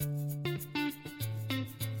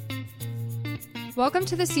Welcome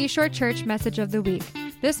to the Seashore Church Message of the Week.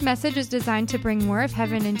 This message is designed to bring more of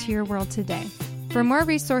heaven into your world today. For more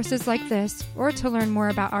resources like this, or to learn more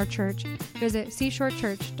about our church, visit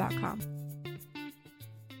seashorechurch.com.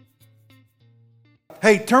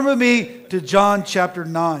 Hey, turn with me to John chapter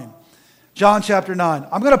 9. John chapter 9.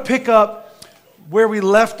 I'm going to pick up where we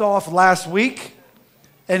left off last week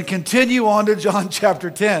and continue on to John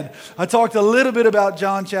chapter 10. I talked a little bit about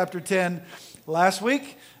John chapter 10 last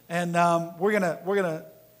week, and we're gonna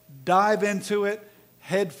dive into it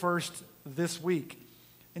head first this week.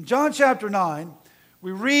 In John chapter 9,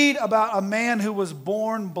 we read about a man who was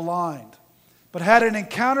born blind, but had an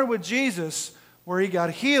encounter with Jesus where he got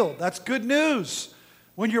healed. That's good news.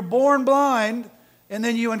 When you're born blind and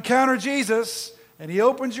then you encounter Jesus and he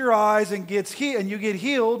opens your eyes and you get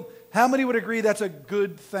healed, how many would agree that's a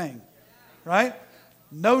good thing? Right?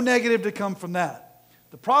 No negative to come from that.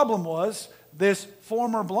 The problem was this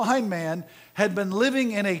former blind man had been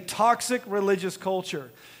living in a toxic religious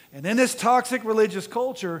culture. And in this toxic religious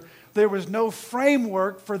culture, there was no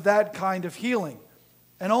framework for that kind of healing.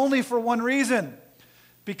 And only for one reason.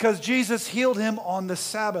 Because Jesus healed him on the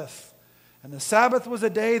Sabbath. And the Sabbath was a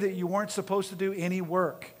day that you weren't supposed to do any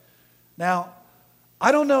work. Now,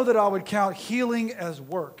 I don't know that I would count healing as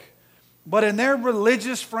work. But in their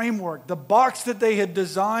religious framework, the box that they had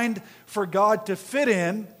designed for God to fit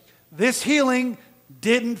in, this healing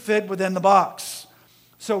didn't fit within the box.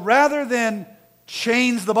 So rather than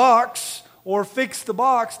change the box or fix the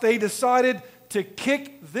box, they decided to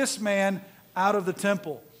kick this man out of the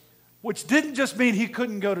temple. Which didn't just mean he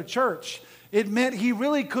couldn't go to church. It meant he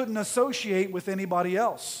really couldn't associate with anybody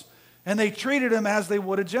else. And they treated him as they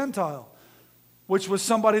would a Gentile, which was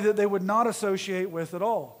somebody that they would not associate with at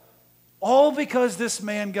all. All because this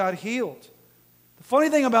man got healed. The funny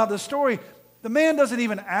thing about this story, the man doesn't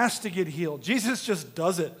even ask to get healed. Jesus just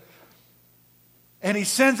does it. And he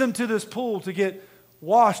sends him to this pool to get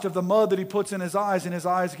washed of the mud that he puts in his eyes, and his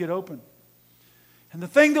eyes get open. And the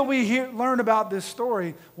thing that we learn about this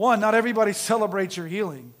story, one, not everybody celebrates your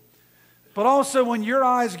healing. But also when your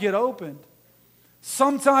eyes get opened,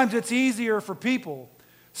 sometimes it's easier for people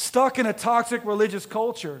stuck in a toxic religious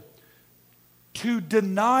culture to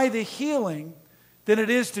deny the healing than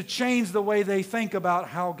it is to change the way they think about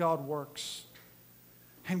how God works.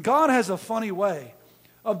 And God has a funny way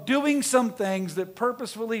of doing some things that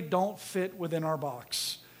purposefully don't fit within our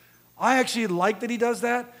box. I actually like that He does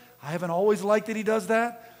that. I haven't always liked that He does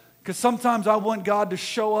that, because sometimes I want God to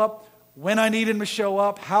show up when I need Him to show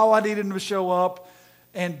up, how I need Him to show up,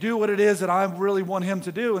 and do what it is that I really want Him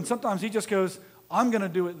to do. And sometimes He just goes, I'm going to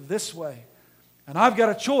do it this way. And I've got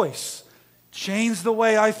a choice. Change the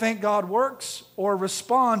way I think God works, or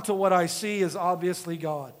respond to what I see as obviously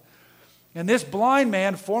God. And this blind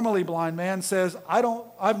man, formerly blind man, says,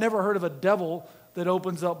 I've never heard of a devil that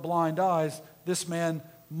opens up blind eyes. This man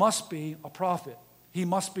must be a prophet. He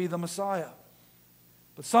must be the Messiah.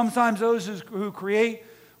 But sometimes those who create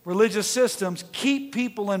religious systems keep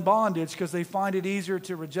people in bondage because they find it easier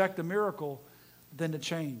to reject a miracle than to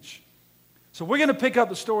change. So we're going to pick up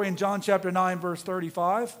the story in John chapter 9, verse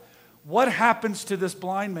 35. What happens to this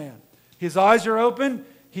blind man? His eyes are open.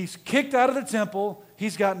 He's kicked out of the temple.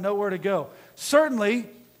 He's got nowhere to go. Certainly,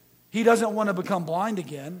 he doesn't want to become blind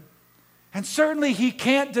again. And certainly, he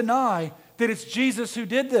can't deny that it's Jesus who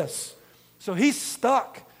did this. So he's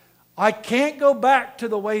stuck. I can't go back to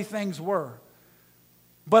the way things were.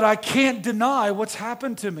 But I can't deny what's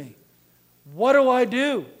happened to me. What do I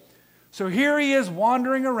do? So here he is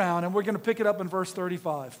wandering around, and we're going to pick it up in verse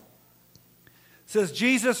 35. It says,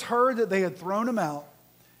 Jesus heard that they had thrown him out,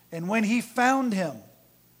 and when he found him,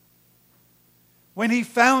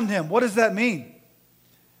 what does that mean?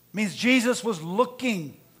 It means Jesus was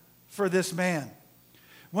looking for this man.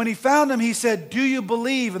 When he found him, he said, do you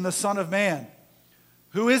believe in the Son of Man?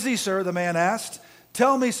 Who is he, sir? The man asked.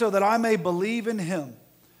 Tell me so that I may believe in him.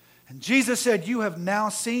 And Jesus said, you have now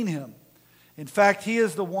seen him. In fact, he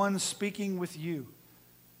is the one speaking with you.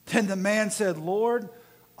 Then the man said, Lord,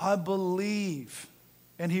 I believe.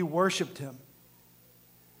 And he worshiped him.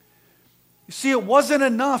 You see, it wasn't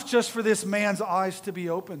enough just for this man's eyes to be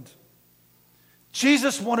opened.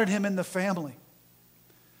 Jesus wanted him in the family.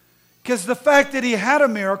 Because the fact that he had a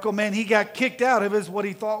miracle meant he got kicked out of what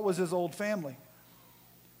he thought was his old family.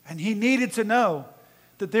 And he needed to know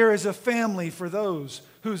that there is a family for those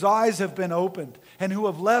whose eyes have been opened and who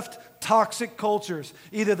have left toxic cultures.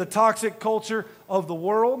 Either the toxic culture of the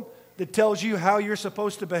world that tells you how you're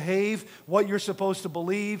supposed to behave, what you're supposed to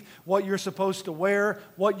believe, what you're supposed to wear,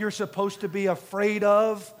 what you're supposed to be afraid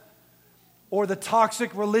of, or the toxic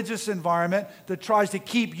religious environment that tries to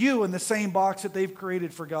keep you in the same box that they've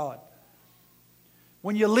created for God.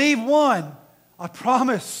 When you leave one, I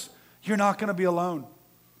promise you're not going to be alone.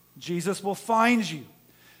 Jesus will find you.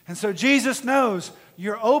 And so Jesus knows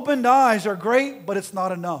your opened eyes are great, but it's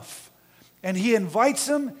not enough. And he invites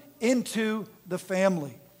them into the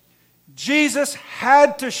family. Jesus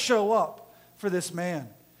had to show up for this man.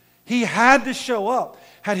 He had to show up.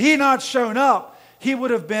 Had he not shown up, he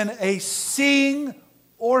would have been a seeing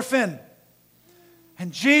orphan.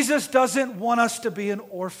 And Jesus doesn't want us to be an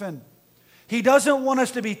orphan. He doesn't want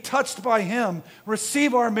us to be touched by him,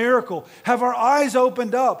 receive our miracle, have our eyes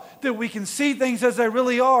opened up, that we can see things as they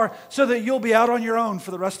really are, so that you'll be out on your own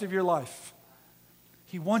for the rest of your life.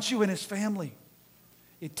 He wants you in his family.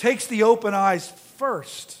 It takes the open eyes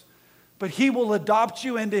first, but he will adopt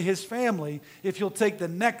you into his family if you'll take the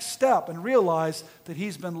next step and realize that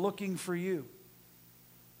he's been looking for you.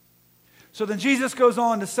 So then Jesus goes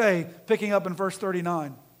on to say, picking up in verse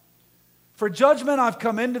 39, "For judgment I've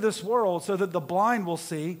come into this world so that the blind will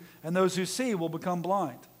see, and those who see will become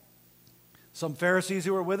blind." Some Pharisees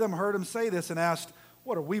who were with him heard him say this and asked,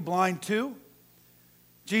 "What, are we blind too?"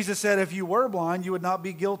 Jesus said, "If you were blind, you would not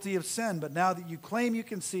be guilty of sin, but now that you claim you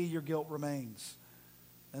can see, your guilt remains."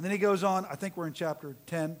 And then he goes on, I think we're in chapter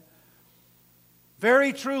 10.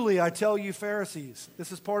 "Very truly, I tell you, Pharisees,"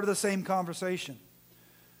 this is part of the same conversation,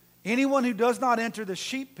 "anyone who does not enter the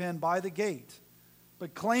sheep pen by the gate,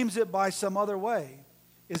 but claims it by some other way,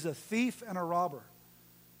 is a thief and a robber.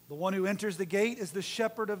 The one who enters the gate is the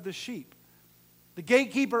shepherd of the sheep. The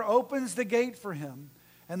gatekeeper opens the gate for him,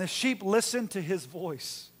 and the sheep listen to his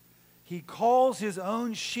voice. He calls his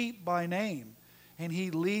own sheep by name, and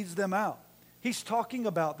he leads them out." He's talking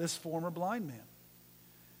about this former blind man.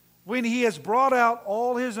 "When he has brought out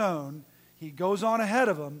all his own, he goes on ahead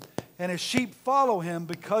of them, and his sheep follow him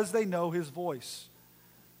because they know his voice.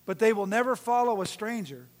 But they will never follow a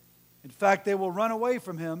stranger. In fact, they will run away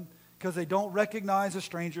from him because they don't recognize a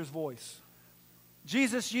stranger's voice."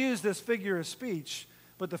 Jesus used this figure of speech,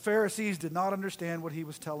 but the Pharisees did not understand what he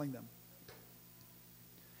was telling them.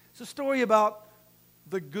 It's a story about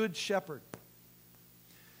the Good Shepherd.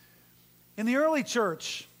 In the early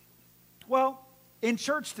church, well, in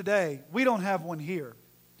church today, we don't have one here.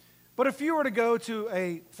 But if you were to go to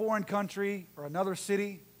a foreign country or another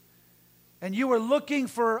city, and you were looking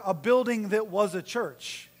for a building that was a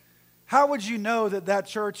church, how would you know that that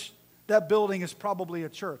church, that building is probably a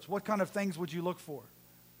church? What kind of things would you look for?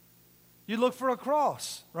 You'd look for a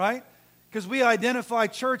cross, right? Because we identify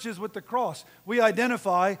churches with the cross. We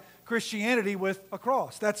identify Christianity with a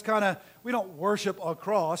cross. That's kind of, we don't worship a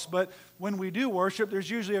cross, but when we do worship, there's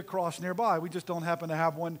usually a cross nearby. We just don't happen to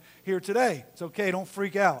have one here today. It's okay, don't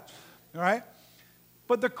freak out, all right?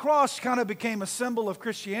 But the cross kind of became a symbol of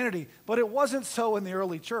Christianity, but it wasn't so in the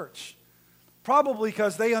early church. Probably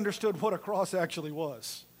because they understood what a cross actually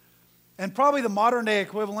was. And probably the modern day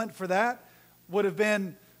equivalent for that would have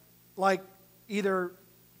been like either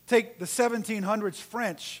take the 1700s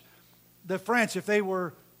French, if they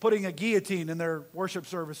were putting a guillotine in their worship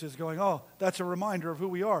services going, oh, that's a reminder of who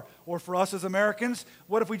we are. Or for us as Americans,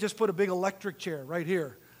 what if we just put a big electric chair right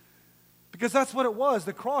here? Because that's what it was.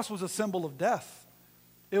 The cross was a symbol of death.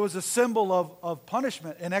 It was a symbol of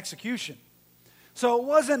punishment and execution. So it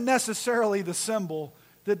wasn't necessarily the symbol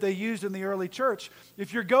that they used in the early church.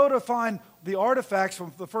 If you go to find the artifacts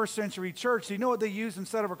from the first century church, do you know what they used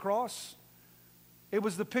instead of a cross? It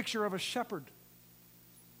was the picture of a shepherd.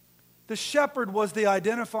 The shepherd was the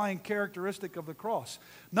identifying characteristic of the cross.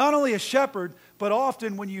 Not only a shepherd, but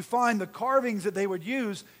often when you find the carvings that they would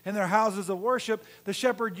use in their houses of worship, the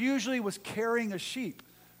shepherd usually was carrying a sheep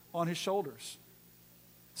on his shoulders.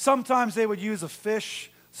 Sometimes they would use a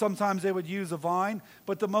fish, sometimes they would use a vine,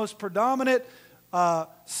 but the most predominant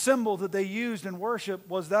symbol that they used in worship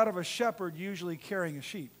was that of a shepherd usually carrying a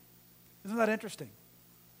sheep. Isn't that interesting?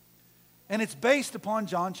 And it's based upon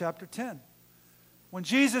John chapter 10. When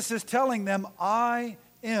Jesus is telling them, I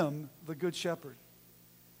am the good shepherd.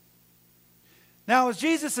 Now, as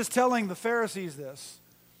Jesus is telling the Pharisees this,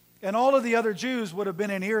 and all of the other Jews would have been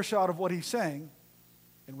in earshot of what he's saying,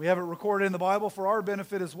 and we have it recorded in the Bible for our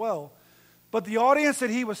benefit as well, but the audience that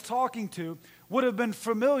he was talking to would have been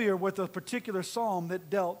familiar with a particular psalm that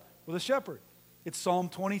dealt with a shepherd. It's Psalm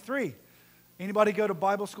 23. Anybody go to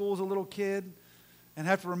Bible school as a little kid and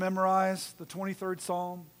have to memorize the 23rd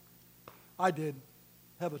Psalm? I did.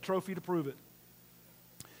 Have a trophy to prove it.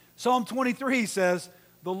 Psalm 23 says,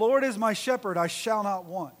 the Lord is my shepherd, I shall not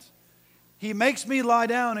want. He makes me lie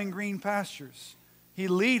down in green pastures. He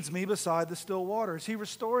leads me beside the still waters. He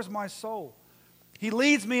restores my soul. He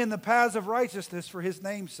leads me in the paths of righteousness for his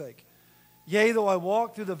name's sake. Yea, though I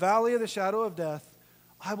walk through the valley of the shadow of death,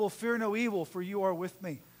 I will fear no evil, for you are with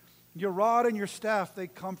me. Your rod and your staff, they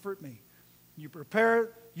comfort me. You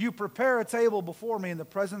prepare a table before me in the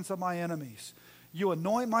presence of my enemies. You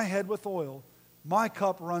anoint my head with oil. My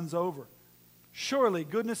cup runs over. Surely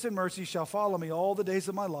goodness and mercy shall follow me all the days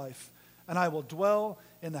of my life, and I will dwell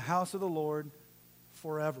in the house of the Lord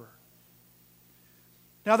forever.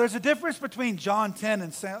 Now, there's a difference between John 10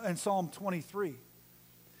 and Psalm 23.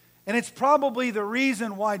 And it's probably the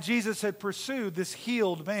reason why Jesus had pursued this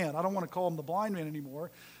healed man. I don't want to call him the blind man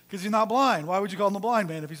anymore because he's not blind. Why would you call him the blind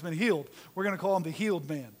man if he's been healed? We're going to call him the healed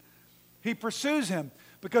man. He pursues him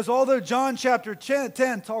because although John chapter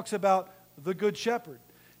 10 talks about the Good Shepherd,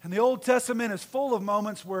 and the Old Testament is full of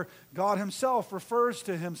moments where God himself refers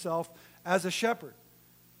to himself as a shepherd.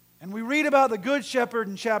 And we read about the Good Shepherd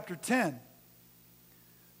in chapter 10.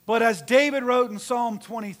 But as David wrote in Psalm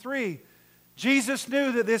 23, Jesus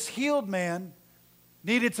knew that this healed man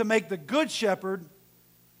needed to make the Good Shepherd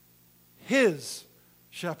his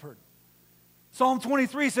shepherd. Psalm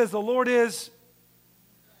 23 says, the Lord is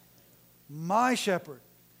my shepherd.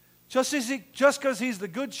 Just because he's the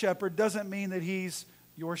Good Shepherd doesn't mean that he's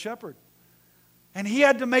your shepherd. And he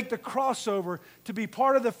had to make the crossover to be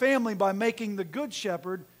part of the family by making the Good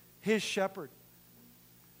Shepherd his shepherd.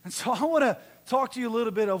 And so I want to talk to you a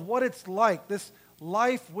little bit of what it's like, this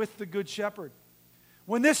life with the Good Shepherd.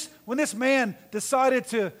 When this man decided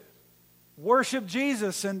to worship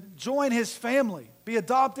Jesus and join his family, be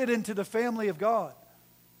adopted into the family of God,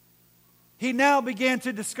 he now began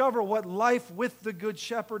to discover what life with the Good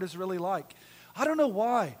Shepherd is really like. I don't know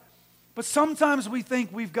why, but sometimes we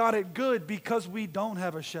think we've got it good because we don't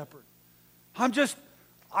have a shepherd.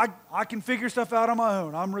 I can figure stuff out on my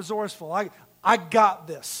own. I'm resourceful. I got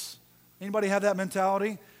this. Anybody have that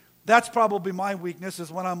mentality? That's probably my weakness,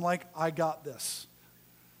 is when I'm like, I got this.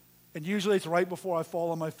 And usually it's right before I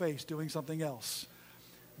fall on my face doing something else.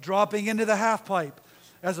 Dropping into the half pipe.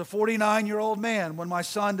 As a 49-year-old man, when my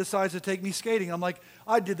son decides to take me skating, I'm like,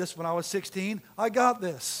 I did this when I was 16. I got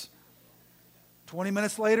this. 20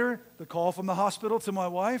 minutes later, the call from the hospital to my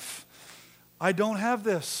wife, I don't have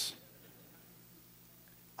this.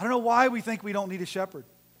 I don't know why we think we don't need a shepherd.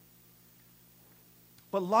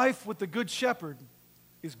 But life with the Good Shepherd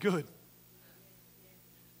is good.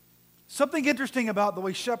 Something interesting about the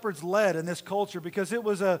way shepherds led in this culture, because it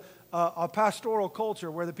was a pastoral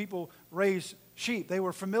culture where the people raised sheep. They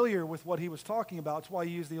were familiar with what he was talking about. That's why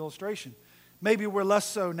he used the illustration. Maybe we're less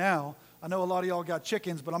so now. I know a lot of y'all got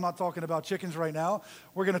chickens, but I'm not talking about chickens right now.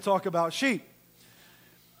 We're going to talk about sheep.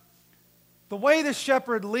 The way the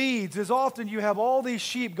shepherd leads is often you have all these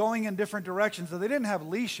sheep going in different directions, and they didn't have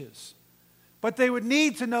leashes. But they would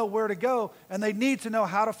need to know where to go, and they need to know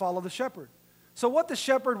how to follow the shepherd. So what the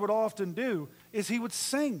shepherd would often do is he would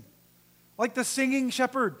sing. Like the singing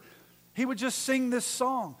shepherd. He would just sing this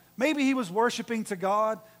song. Maybe he was worshiping to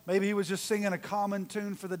God. Maybe he was just singing a common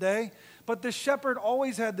tune for the day. But the shepherd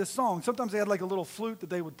always had this song. Sometimes they had like a little flute that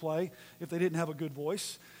they would play if they didn't have a good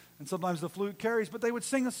voice. And sometimes the flute carries, but they would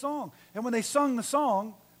sing a song. And when they sung the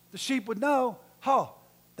song, the sheep would know, oh,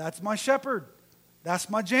 that's my shepherd. That's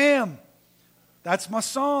my jam. That's my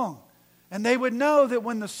song. And they would know that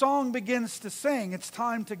when the song begins to sing, it's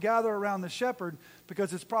time to gather around the shepherd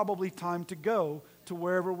because it's probably time to go to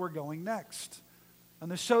wherever we're going next.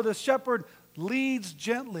 And so the shepherd leads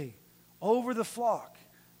gently over the flock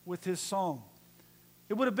with his song.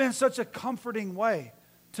 It would have been such a comforting way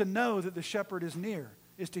to know that the shepherd is near,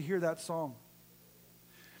 is to hear that song.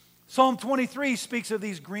 Psalm 23 speaks of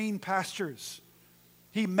these green pastures.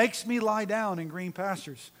 He makes me lie down in green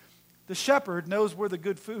pastures. The shepherd knows where the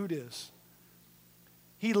good food is.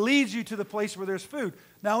 He leads you to the place where there's food.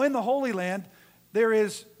 Now in the Holy Land, there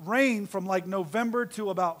is rain from like November to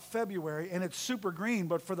about February, and it's super green.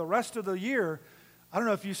 But for the rest of the year, I don't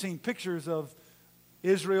know if you've seen pictures of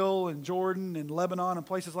Israel and Jordan and Lebanon and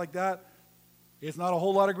places like that. It's not a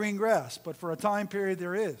whole lot of green grass, but for a time period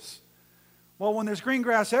there is. Well, when there's green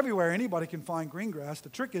grass everywhere, anybody can find green grass. The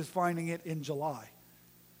trick is finding it in July.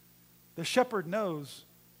 The shepherd knows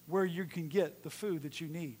where you can get the food that you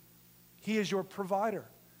need. He is your provider,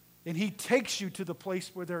 and he takes you to the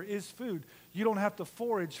place where there is food. You don't have to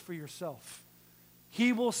forage for yourself.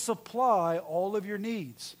 He will supply all of your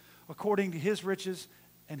needs according to his riches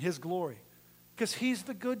and his glory, because he's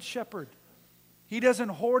the good shepherd. He doesn't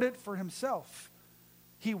hoard it for himself.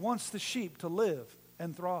 He wants the sheep to live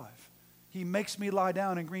and thrive. He makes me lie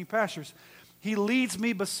down in green pastures. He leads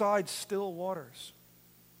me beside still waters.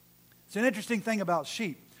 It's an interesting thing about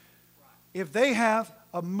sheep. If they have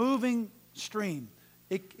a moving stream,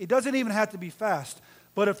 it doesn't even have to be fast,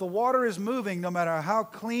 but if the water is moving, no matter how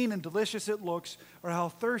clean and delicious it looks or how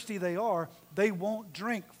thirsty they are, they won't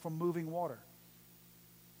drink from moving water.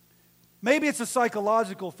 Maybe it's a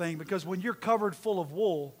psychological thing, because when you're covered full of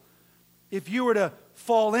wool, if you were to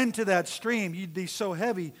fall into that stream, you'd be so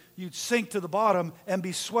heavy, you'd sink to the bottom and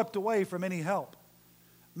be swept away from any help.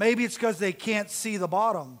 Maybe it's because they can't see the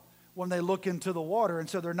bottom when they look into the water, and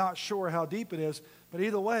so they're not sure how deep it is. But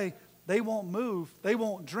either way, they won't move. They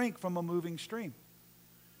won't drink from a moving stream.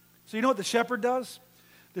 So you know what the shepherd does?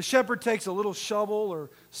 The shepherd takes a little shovel or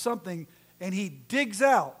something, and he digs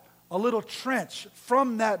out a little trench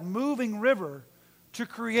from that moving river to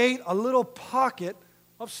create a little pocket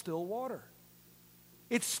of still water.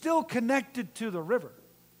 It's still connected to the river,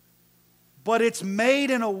 but it's made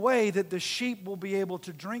in a way that the sheep will be able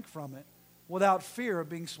to drink from it without fear of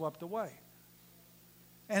being swept away.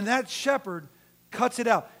 And that shepherd cuts it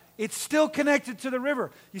out. It's still connected to the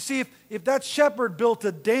river. You see, if that shepherd built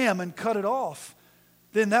a dam and cut it off,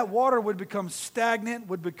 then that water would become stagnant,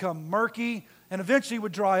 would become murky, and eventually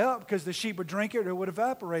would dry up because the sheep would drink it or it would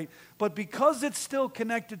evaporate. But because it's still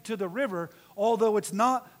connected to the river, although it's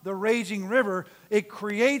not the raging river, it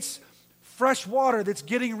creates fresh water that's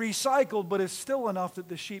getting recycled, but is still enough that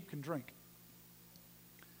the sheep can drink.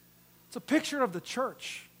 It's a picture of the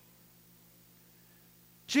church.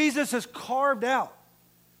 Jesus has carved out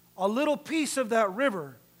a little piece of that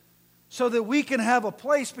river so that we can have a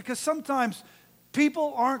place, because sometimes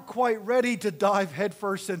people aren't quite ready to dive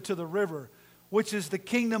headfirst into the river, which is the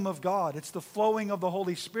kingdom of God. It's the flowing of the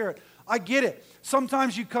Holy Spirit. I get it.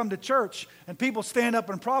 Sometimes you come to church and people stand up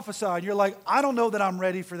and prophesy, and you're like, I don't know that I'm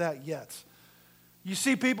ready for that yet. You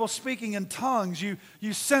see people speaking in tongues. You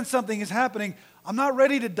sense something is happening. I'm not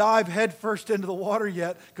ready to dive headfirst into the water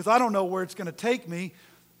yet because I don't know where it's going to take me.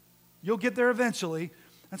 You'll get there eventually.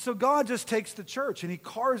 And so God just takes the church and he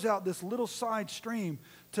carves out this little side stream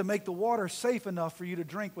to make the water safe enough for you to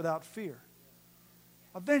drink without fear.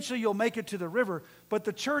 Eventually you'll make it to the river, but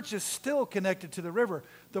the church is still connected to the river.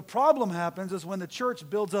 The problem happens is when the church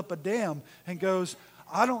builds up a dam and goes,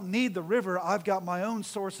 I don't need the river, I've got my own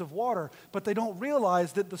source of water. But they don't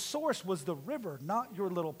realize that the source was the river, not your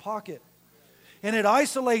little pocket. And it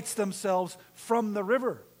isolates themselves from the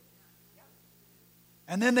river.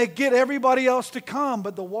 And then they get everybody else to come,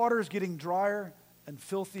 but the water is getting drier and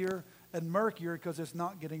filthier and murkier because it's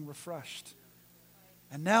not getting refreshed.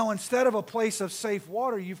 And now instead of a place of safe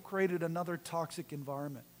water, you've created another toxic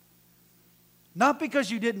environment. Not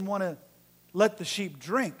because you didn't want to let the sheep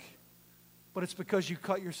drink, but it's because you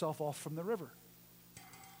cut yourself off from the river.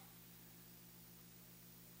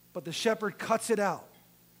 But the shepherd cuts it out,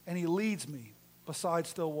 and he leads me beside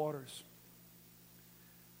still waters.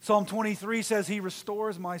 Psalm 23 says, he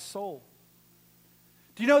restores my soul.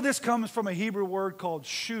 Do you know this comes from a Hebrew word called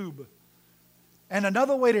shub? And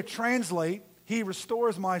another way to translate, he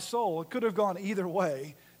restores my soul, it could have gone either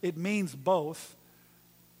way. It means both.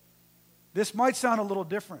 This might sound a little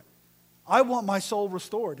different. I want my soul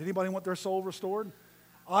restored. Anybody want their soul restored?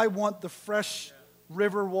 I want the fresh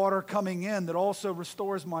river water coming in that also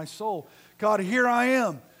restores my soul. God, here I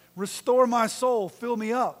am. Restore my soul. Fill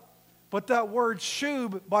me up. But that word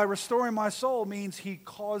shub, by restoring my soul, means he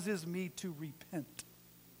causes me to repent.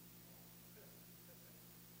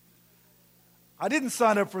 I didn't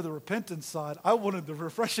sign up for the repentance side. I wanted the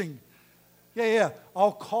refreshing. Yeah.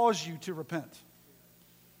 I'll cause you to repent.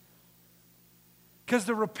 Because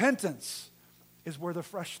the repentance is where the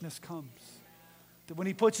freshness comes. That when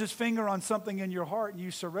he puts his finger on something in your heart and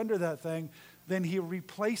you surrender that thing, then he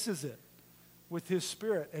replaces it with his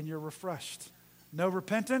spirit and you're refreshed. No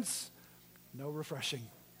repentance, no refreshing.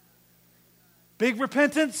 Big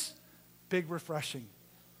repentance, big refreshing.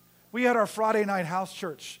 We had our Friday night house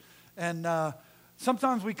church, and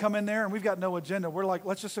sometimes we come in there and we've got no agenda. We're like,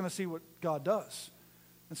 let's just going to see what God does.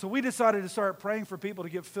 And so we decided to start praying for people to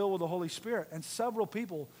get filled with the Holy Spirit. And several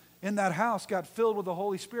people in that house got filled with the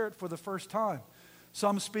Holy Spirit for the first time.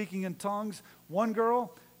 Some speaking in tongues. One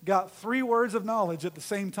girl got 3 words of knowledge at the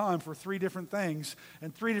same time for 3 different things.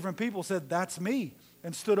 And 3 different people said, that's me,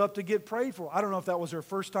 and stood up to get prayed for. I don't know if that was her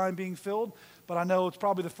first time being filled, but I know it's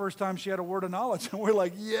probably the first time she had a word of knowledge. And we're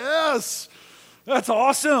like, yes, that's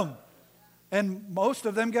awesome. And most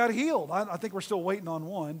of them got healed. I think we're still waiting on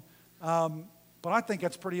one. But I think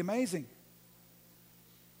that's pretty amazing.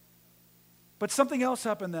 But something else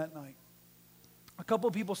happened that night. A couple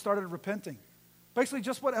of people started repenting. Basically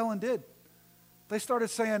just what Ellen did. They started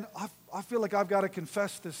saying, I feel like I've got to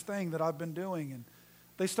confess this thing that I've been doing. And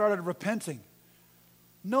they started repenting.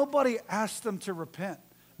 Nobody asked them to repent.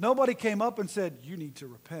 Nobody came up and said, you need to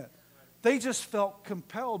repent. They just felt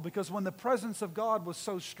compelled because when the presence of God was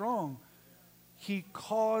so strong, he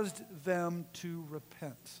caused them to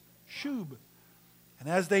repent. Shub. And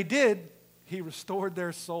as they did, he restored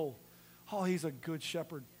their soul. Oh, he's a good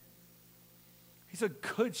shepherd. He's a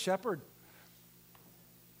good shepherd.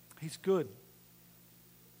 He's good.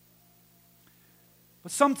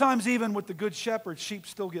 But sometimes even with the good shepherd, sheep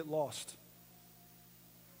still get lost.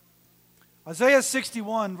 Isaiah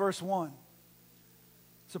 61 verse 1.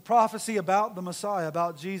 It's a prophecy about the Messiah,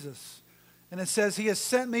 about Jesus. And it says, He has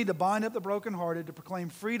sent me to bind up the brokenhearted, to proclaim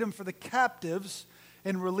freedom for the captives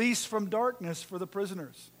and release from darkness for the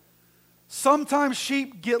prisoners. Sometimes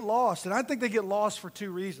sheep get lost, and I think they get lost for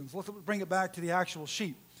two reasons. Let's bring it back to the actual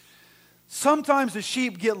sheep. Sometimes the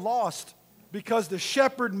sheep get lost because the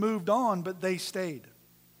shepherd moved on, but they stayed.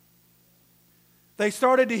 They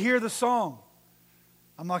started to hear the song.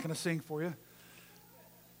 I'm not going to sing for you.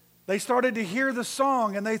 They started to hear the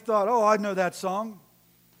song, and they thought, oh, I know that song.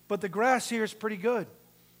 But the grass here is pretty good.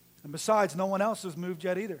 And besides, no one else has moved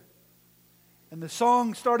yet either. And the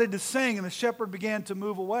song started to sing, and the shepherd began to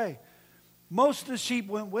move away. Most of the sheep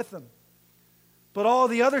went with him. But all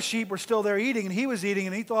the other sheep were still there eating, and he was eating,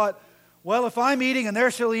 and he thought, well, if I'm eating and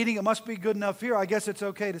they're still eating, it must be good enough here. I guess it's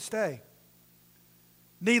okay to stay.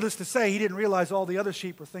 Needless to say, he didn't realize all the other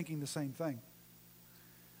sheep were thinking the same thing.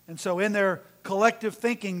 And so in their collective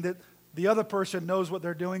thinking that the other person knows what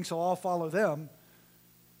they're doing, so I'll follow them,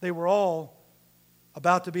 they were all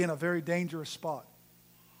about to be in a very dangerous spot.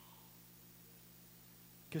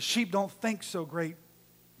 Because sheep don't think so great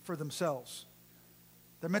for themselves.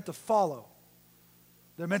 They're meant to follow.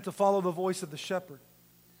 They're meant to follow the voice of the shepherd.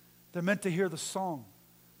 They're meant to hear the song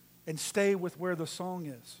and stay with where the song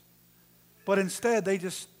is. But instead, they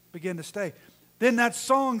just begin to stay. Then that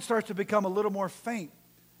song starts to become a little more faint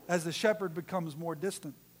as the shepherd becomes more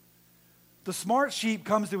distant. The smart sheep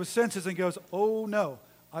comes to his senses and goes, oh no,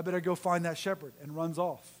 I better go find that shepherd, and runs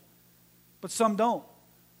off. But some don't.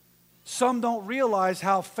 Some don't realize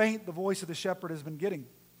how faint the voice of the shepherd has been getting.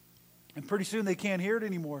 And pretty soon they can't hear it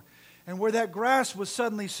anymore. And where that grass was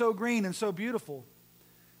suddenly so green and so beautiful,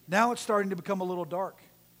 now it's starting to become a little dark.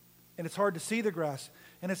 And it's hard to see the grass.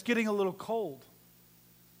 And it's getting a little cold.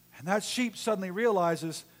 And that sheep suddenly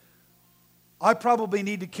realizes, I probably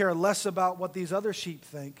need to care less about what these other sheep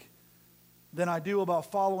think than I do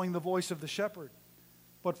about following the voice of the shepherd.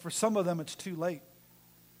 But for some of them, it's too late.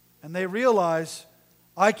 And they realize,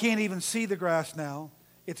 I can't even see the grass now.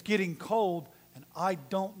 It's getting cold, and I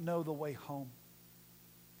don't know the way home.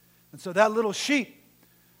 And so that little sheep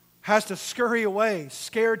has to scurry away,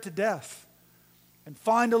 scared to death, and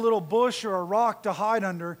find a little bush or a rock to hide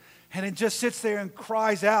under, and it just sits there and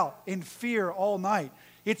cries out in fear all night.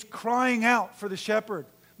 It's crying out for the shepherd.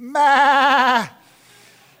 Ma!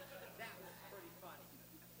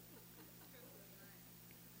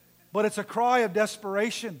 But it's a cry of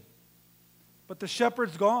desperation. But the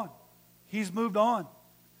shepherd's gone. He's moved on.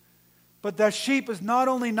 But that sheep is not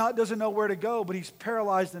only doesn't know where to go, but he's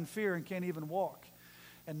paralyzed in fear and can't even walk.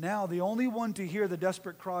 And now the only one to hear the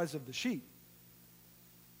desperate cries of the sheep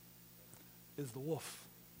is the wolf.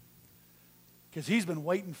 Because he's been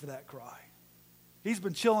waiting for that cry. He's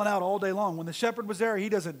been chilling out all day long. When the shepherd was there, he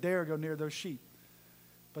doesn't dare go near those sheep.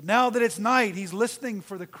 But now that it's night, he's listening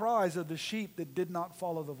for the cries of the sheep that did not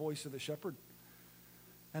follow the voice of the shepherd.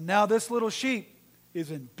 And now this little sheep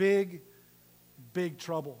is in big, big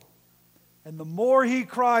trouble. And the more he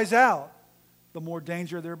cries out, the more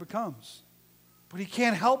danger there becomes. But he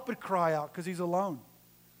can't help but cry out because he's alone.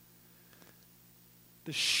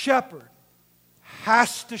 The shepherd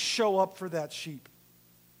has to show up for that sheep.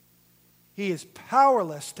 He is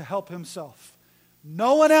powerless to help himself.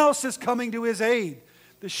 No one else is coming to his aid.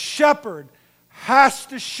 The shepherd has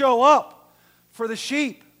to show up for the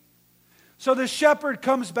sheep. So the shepherd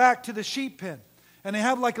comes back to the sheep pen, and they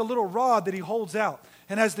have like a little rod that he holds out.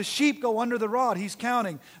 And as the sheep go under the rod, he's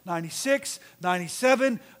counting 96,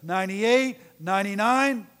 97, 98,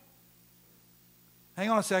 99. Hang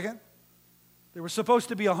on a second. There were supposed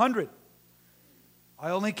to be 100. I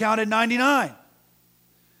only counted 99.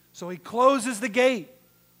 So he closes the gate.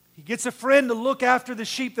 He gets a friend to look after the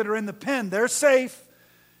sheep that are in the pen. They're safe.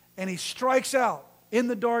 And he strikes out in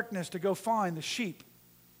the darkness to go find the sheep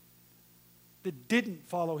that didn't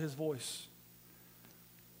follow his voice.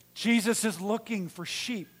 Jesus is looking for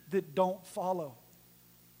sheep that don't follow.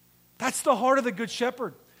 That's the heart of the Good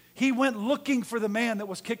Shepherd. He went looking for the man that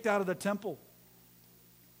was kicked out of the temple.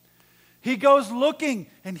 He goes looking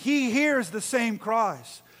and he hears the same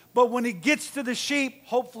cries. But when he gets to the sheep,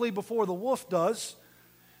 hopefully before the wolf does,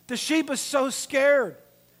 the sheep is so scared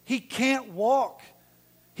he can't walk.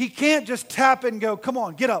 He can't just tap it and go, come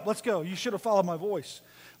on, get up, let's go. You should have followed my voice.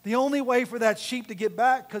 The only way for that sheep to get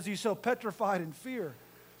back, because he's so petrified in fear,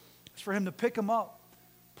 is for him to pick him up,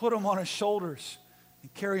 put him on his shoulders,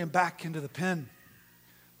 and carry him back into the pen.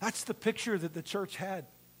 That's the picture that the church had.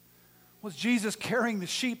 Was Jesus carrying the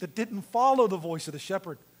sheep that didn't follow the voice of the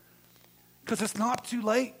shepherd? Because it's not too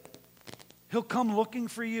late. He'll come looking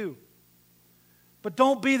for you. But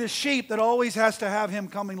don't be the sheep that always has to have him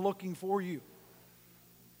coming looking for you.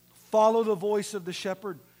 Follow the voice of the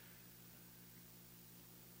shepherd.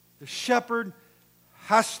 The shepherd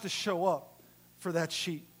has to show up for that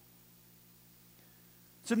sheep.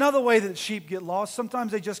 It's another way that sheep get lost.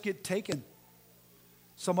 Sometimes they just get taken.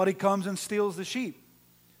 Somebody comes and steals the sheep.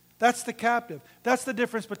 That's the captive. That's the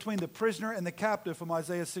difference between the prisoner and the captive from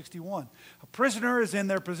Isaiah 61. A prisoner is in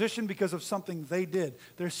their position because of something they did.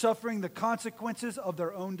 They're suffering the consequences of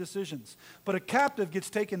their own decisions. But a captive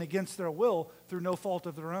gets taken against their will through no fault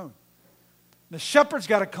of their own. The shepherd's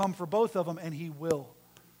got to come for both of them, and he will.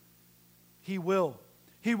 He will.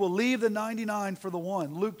 He will leave the 99 for the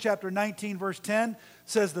one. Luke chapter 19, verse 10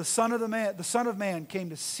 says, the Son of Man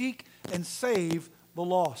came to seek and save the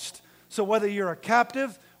lost. So whether you're a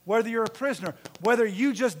captive, whether you're a prisoner, whether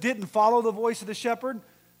you just didn't follow the voice of the shepherd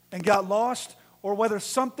and got lost, or whether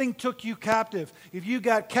something took you captive, if you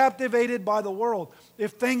got captivated by the world,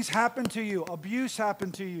 if things happened to you, abuse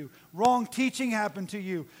happened to you, wrong teaching happened to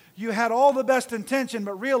you, you had all the best intention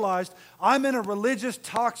but realized, I'm in a religious,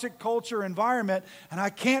 toxic culture environment and I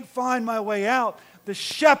can't find my way out, the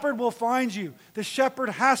shepherd will find you. The shepherd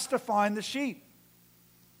has to find the sheep.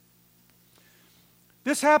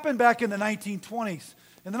 This happened back in the 1920s.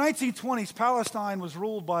 In the 1920s, Palestine was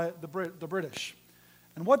ruled by the British.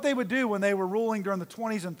 And what they would do when they were ruling during the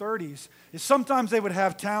 20s and 30s is sometimes they would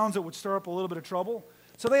have towns that would stir up a little bit of trouble.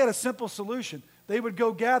 So they had a simple solution. They would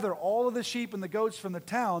go gather all of the sheep and the goats from the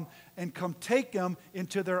town and come take them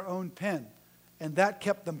into their own pen. And that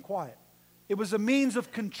kept them quiet. It was a means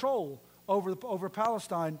of control over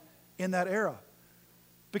Palestine in that era.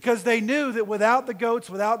 Because they knew that without the goats,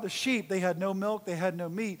 without the sheep, they had no milk, they had no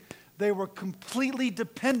meat. They were completely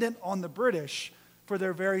dependent on the British for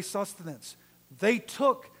their very sustenance. They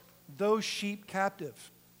took those sheep captive.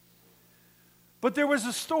 But there was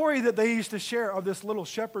a story that they used to share of this little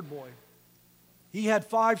shepherd boy. He had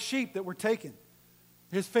 5 sheep that were taken.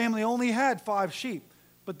 His family only had 5 sheep,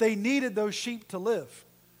 but they needed those sheep to live.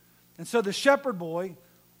 And so the shepherd boy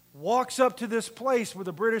walks up to this place where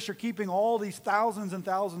the British are keeping all these thousands and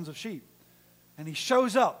thousands of sheep. And he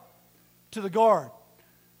shows up to the guard.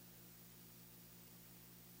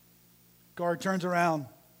 Guard turns around.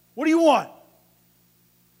 What do you want?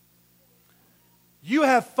 You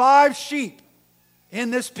have 5 sheep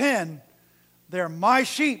in this pen. They're my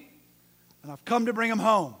sheep, and I've come to bring them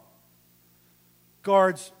home.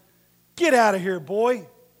 Guards, get out of here, boy.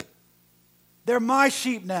 They're my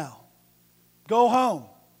sheep now. Go home.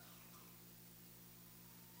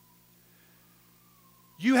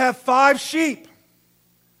 You have 5 sheep.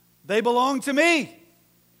 They belong to me.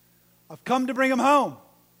 I've come to bring them home.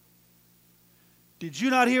 Did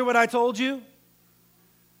you not hear what I told you?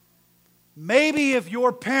 Maybe if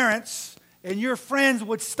your parents and your friends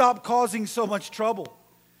would stop causing so much trouble,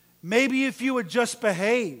 maybe if you would just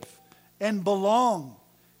behave and belong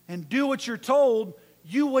and do what you're told,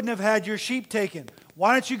 you wouldn't have had your sheep taken.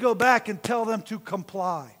 Why don't you go back and tell them to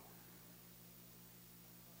comply?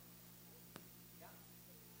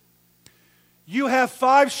 You have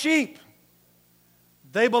 5 sheep.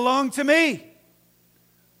 They belong to me.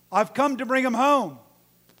 I've come to bring them home.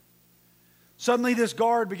 Suddenly this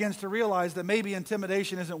guard begins to realize that maybe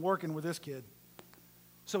intimidation isn't working with this kid.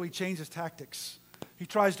 So he changes tactics. He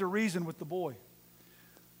tries to reason with the boy.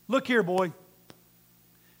 Look here, boy.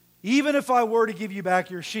 Even if I were to give you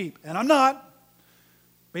back your sheep, and I'm not,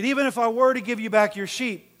 but even if I were to give you back your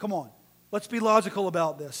sheep, come on, let's be logical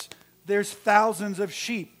about this. There's thousands of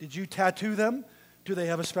sheep. Did you tattoo them? Do they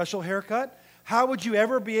have a special haircut? How would you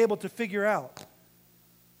ever be able to figure out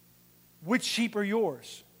which sheep are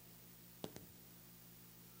yours?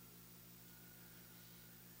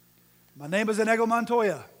 My name is Inigo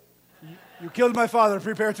Montoya. You killed my father,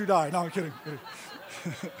 prepare to die. No, I'm kidding.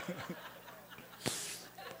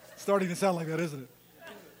 Starting to sound like that, isn't it?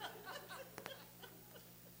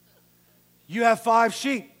 You have 5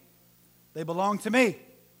 sheep. They belong to me.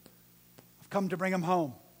 I've come to bring them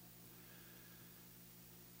home.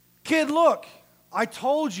 Kid, look, I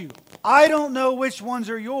told you, I don't know which ones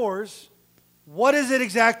are yours. What is it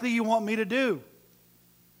exactly you want me to do?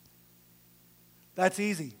 That's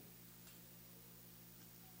easy.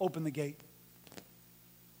 Open the gate.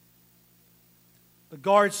 The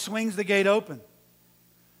guard swings the gate open.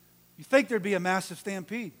 You think there'd be a massive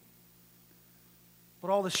stampede, but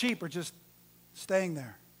all the sheep are just staying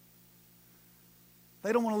there.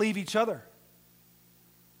 They don't want to leave each other.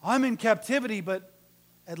 I'm in captivity, but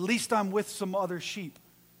at least I'm with some other sheep.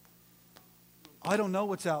 I don't know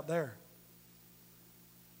what's out there.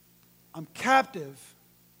 I'm captive,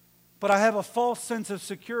 but I have a false sense of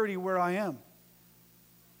security where I am.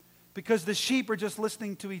 Because the sheep are just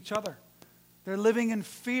listening to each other. They're living in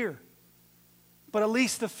fear. But at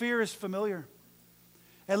least the fear is familiar.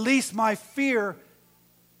 At least my fear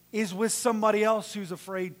is with somebody else who's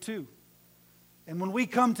afraid too. And when we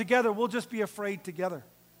come together, we'll just be afraid together.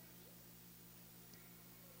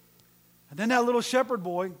 And then that little shepherd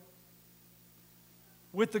boy,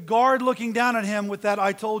 with the guard looking down at him with that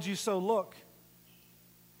 "I told you so" look.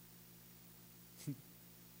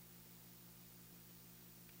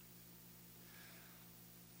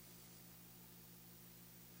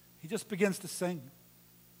 He just begins to sing.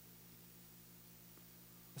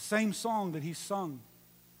 The same song that he sung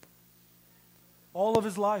all of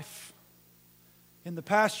his life. In the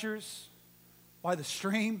pastures, by the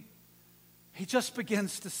stream. He just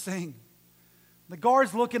begins to sing. The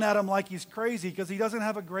guard's looking at him like he's crazy because he doesn't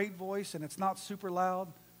have a great voice and it's not super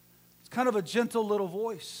loud. It's kind of a gentle little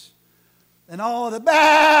voice. And all the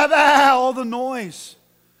bah, bah, all the noise.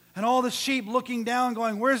 And all the sheep looking down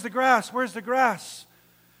going, "Where's the grass? Where's the grass?"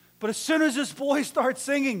 But as soon as this boy starts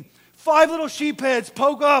singing, 5 little sheep heads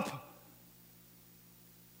poke up.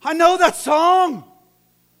 I know that song.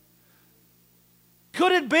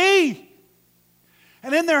 Could it be?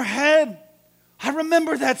 And in their head, I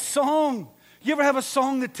remember that song. You ever have a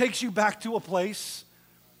song that takes you back to a place?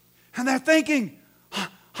 And they're thinking,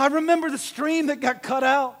 I remember the stream that got cut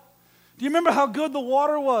out. Do you remember how good the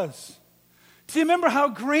water was? Do you remember how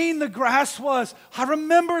green the grass was? I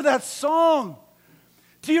remember that song.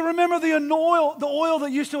 Do you remember the oil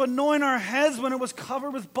that used to anoint our heads when it was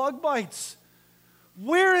covered with bug bites?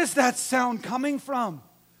 Where is that sound coming from?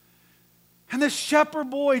 And the shepherd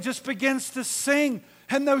boy just begins to sing,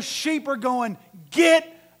 and those sheep are going, "Get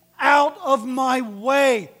out of my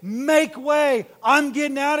way. Make way. I'm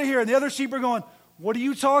getting out of here." And the other sheep are going, "What are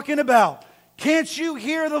you talking about? Can't you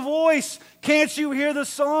hear the voice? Can't you hear the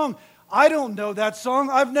song?" "I don't know that song.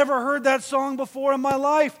 I've never heard that song before in my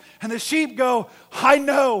life." And the sheep go, "I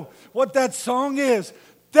know what that song is.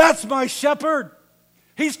 That's my shepherd.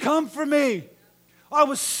 He's come for me. I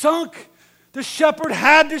was sunk. The shepherd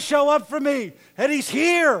had to show up for me. And he's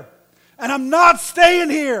here. And I'm not staying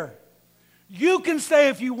here. You can stay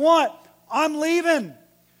if you want. I'm leaving."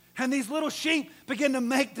 And these little sheep begin to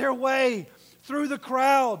make their way through the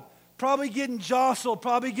crowd, probably getting jostled,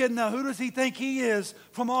 probably getting the "who does he think he is"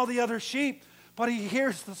 from all the other sheep. But he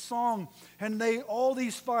hears the song, and all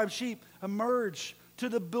these 5 sheep emerge to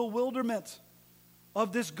the bewilderment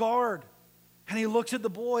of this guard. And he looks at the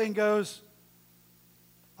boy and goes,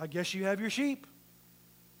 "I guess you have your sheep."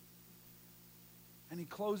 And he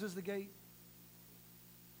closes the gate,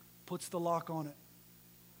 puts the lock on it.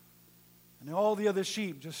 And all the other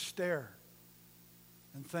sheep just stare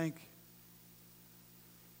and think,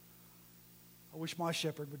 "I wish my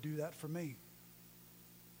shepherd would do that for me."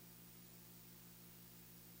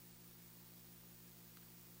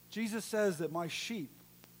 Jesus says that my sheep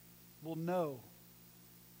will know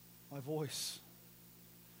my voice.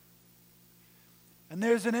 And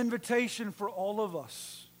there's an invitation for all of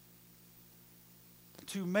us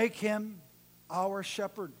to make him our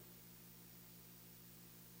shepherd.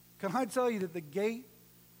 Can I tell you that the gate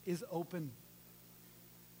is open?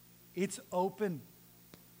 It's open.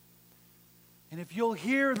 And if you'll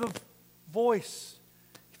hear the voice,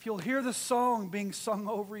 if you'll hear the song being sung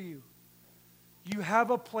over you, you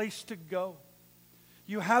have a place to go.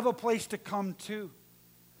 You have a place to come to.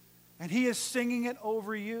 And he is singing it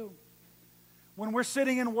over you. When we're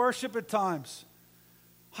sitting in worship at times,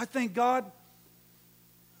 I think, "God,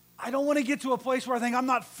 I don't want to get to a place where I think I'm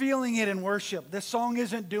not feeling it in worship. This song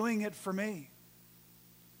isn't doing it for me."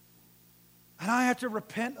 And I have to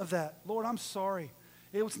repent of that. "Lord, I'm sorry.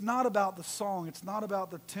 It was not about the song. It's not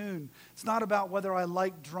about the tune. It's not about whether I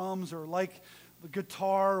like drums or like the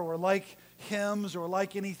guitar or like hymns or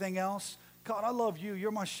like anything else. God, I love you.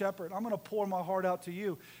 You're my shepherd. I'm going to pour my heart out to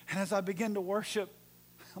you." And as I begin to worship,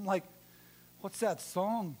 I'm like, "What's that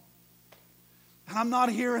song?" And I'm not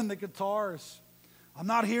hearing the guitars. I'm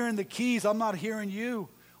not hearing the keys. I'm not hearing you.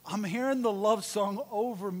 I'm hearing the love song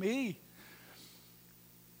over me.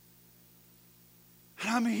 And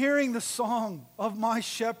I'm hearing the song of my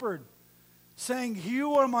shepherd saying,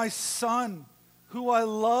 "You are my son, who I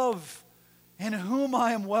love, and whom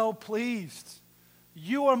I am well pleased.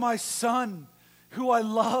 You are my son, who I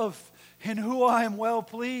love, and who I am well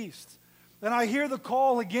pleased." And I hear the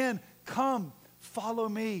call again, "Come, follow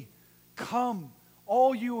me. Come,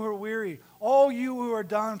 all you who are weary, all you who are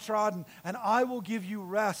downtrodden, and I will give you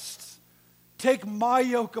rest. Take my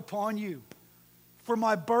yoke upon you, for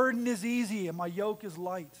my burden is easy and my yoke is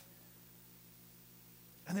light."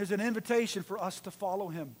 And there's an invitation for us to follow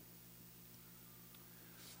him.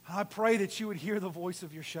 And I pray that you would hear the voice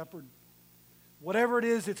of your shepherd. Whatever it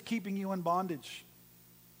is that's keeping you in bondage.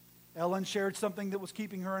 Ellen shared something that was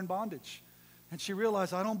keeping her in bondage. And she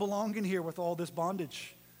realized, I don't belong in here with all this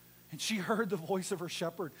bondage. And she heard the voice of her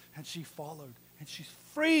shepherd, and she followed. And she's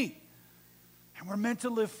free. And we're meant to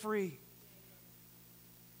live free.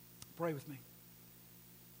 Pray with me.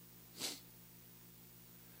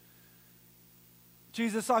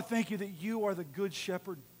 Jesus, I thank you that you are the good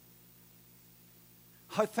shepherd.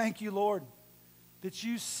 I thank you, Lord, that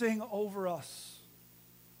you sing over us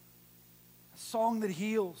a song that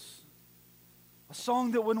heals, a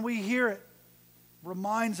song that when we hear it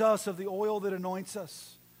reminds us of the oil that anoints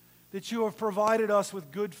us, that you have provided us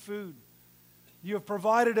with good food. You have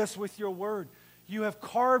provided us with your word. You have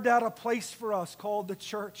carved out a place for us called the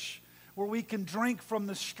church where we can drink from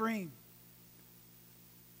the stream.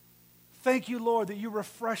 Thank you, Lord, that you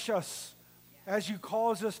refresh us as you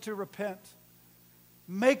cause us to repent.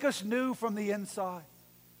 Make us new from the inside.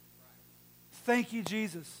 Thank you,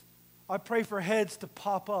 Jesus. I pray for heads to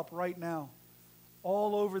pop up right now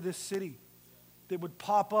all over this city that would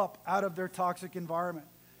pop up out of their toxic environment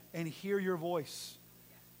and hear your voice.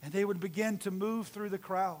 And they would begin to move through the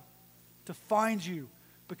crowd to find you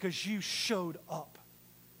because you showed up.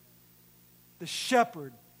 The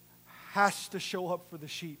shepherd has to show up for the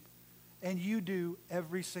sheep. And you do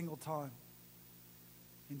every single time.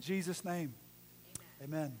 In Jesus' name,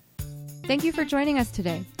 amen. Thank you for joining us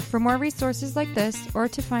today. For more resources like this or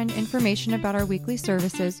to find information about our weekly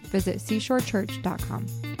services, visit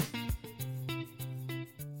seashorechurch.com.